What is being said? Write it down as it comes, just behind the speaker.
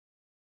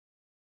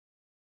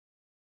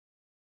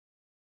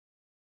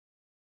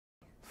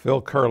Phil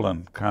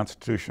Curlin,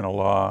 constitutional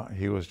law.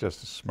 He was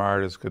just as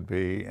smart as could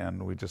be, and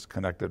we just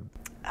connected.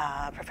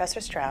 Professor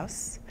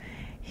Strauss.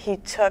 He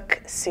took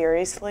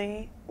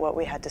seriously what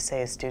we had to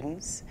say as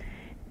students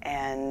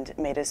and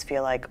made us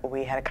feel like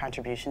we had a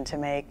contribution to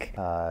make.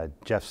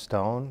 Jeff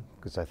Stone,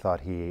 because I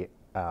thought he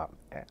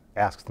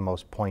asked the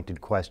most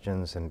pointed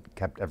questions and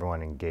kept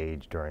everyone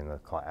engaged during the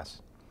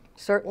class.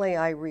 Certainly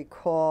I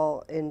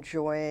recall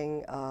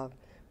enjoying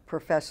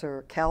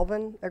Professor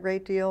Calvin a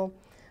great deal,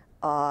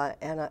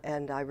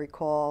 and I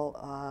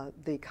recall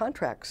the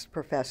contracts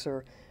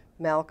professor,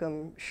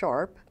 Malcolm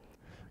Sharp.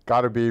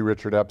 Got to be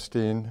Richard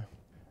Epstein,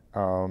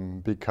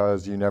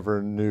 because you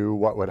never knew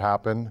what would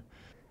happen.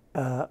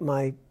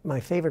 My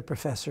favorite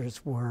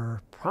professors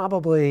were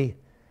probably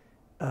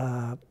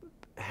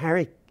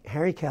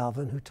Harry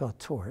Calvin, who taught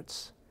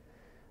torts,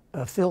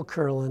 Phil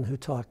Curlin, who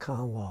taught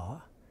con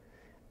law,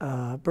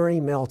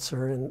 Bernie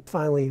Meltzer, and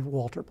finally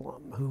Walter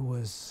Blum, who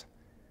was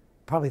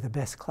probably the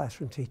best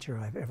classroom teacher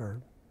I've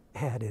ever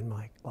had in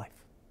my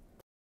life.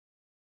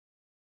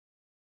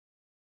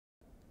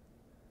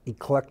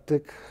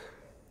 Eclectic,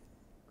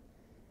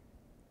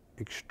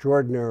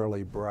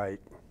 extraordinarily bright,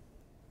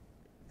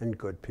 and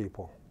good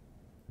people.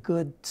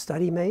 Good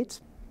study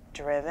mates.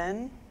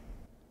 Driven.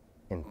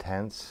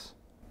 Intense.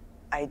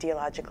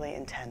 Ideologically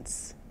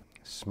intense.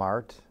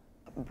 Smart.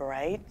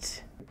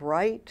 Bright.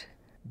 Bright.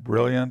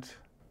 Brilliant.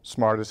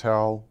 Smart as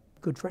hell.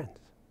 Good friends.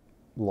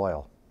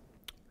 Loyal.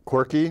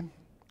 Quirky.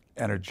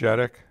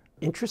 Energetic.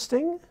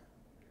 Interesting.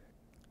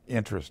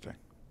 Interesting.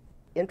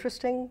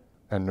 Interesting.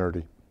 And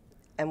nerdy.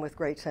 And with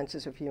great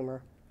senses of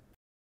humor.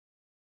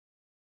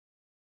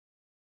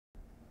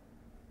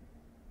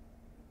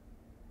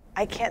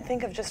 I can't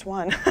think of just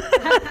one.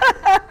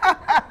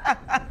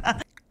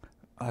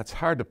 It's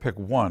hard to pick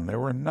one. There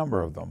were a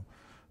number of them.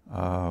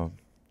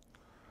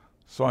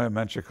 Sonia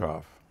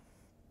Menchikov,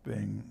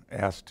 being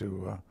asked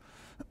to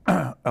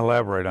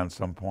elaborate on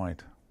some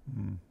point.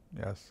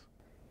 Yes.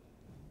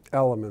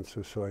 Elements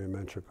of Sonia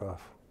Menchikov.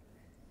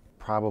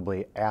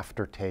 Probably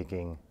after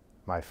taking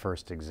my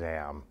first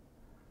exam,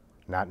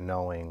 not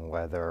knowing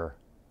whether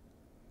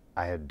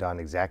I had done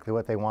exactly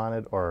what they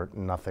wanted or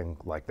nothing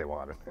like they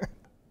wanted.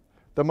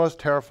 The most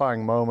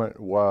terrifying moment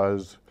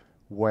was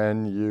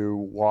when you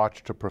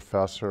watched a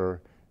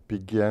professor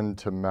begin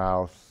to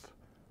mouth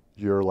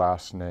your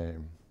last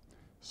name.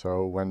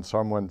 So when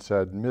someone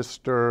said,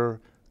 Mr.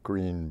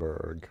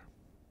 Greenberg.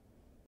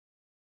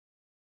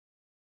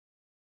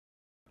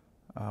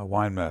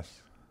 Wine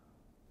mess.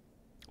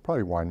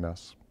 Probably wine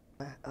mess.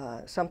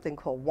 Something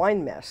called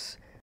wine mess.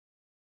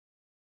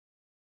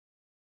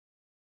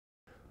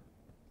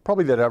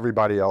 Probably that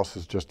everybody else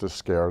is just as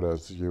scared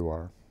as you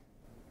are.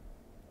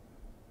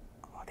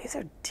 Oh, these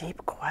are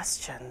deep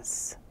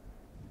questions.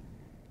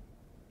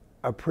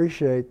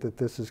 Appreciate that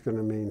this is going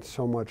to mean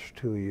so much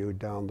to you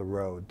down the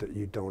road that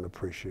you don't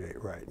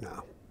appreciate right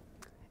now.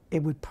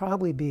 It would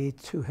probably be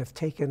to have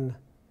taken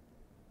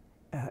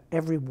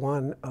every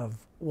one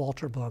of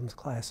Walter Blum's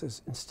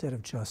classes instead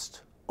of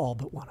just all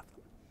but one of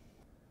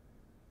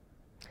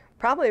them.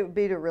 Probably it would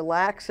be to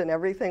relax and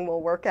everything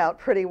will work out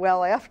pretty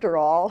well after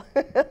all.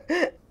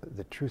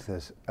 The truth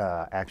is,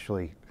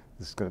 actually,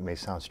 may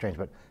sound strange,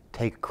 but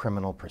take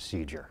criminal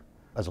procedure.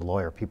 As a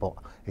lawyer,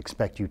 people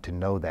expect you to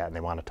know that and they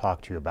want to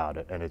talk to you about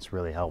it, and it's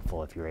really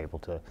helpful if you're able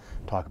to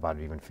talk about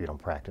it even if you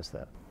don't practice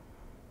that.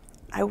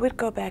 I would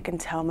go back and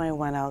tell my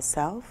 1L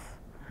self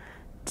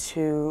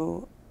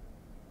to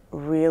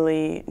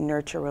really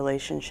nurture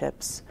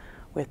relationships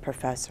with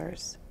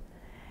professors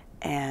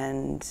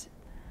and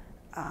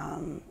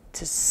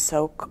to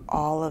soak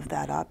all of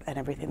that up and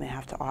everything they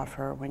have to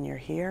offer when you're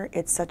here.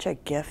 It's such a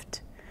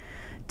gift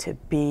to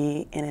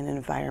be in an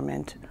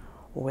environment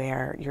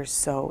where you're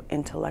so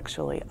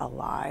intellectually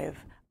alive.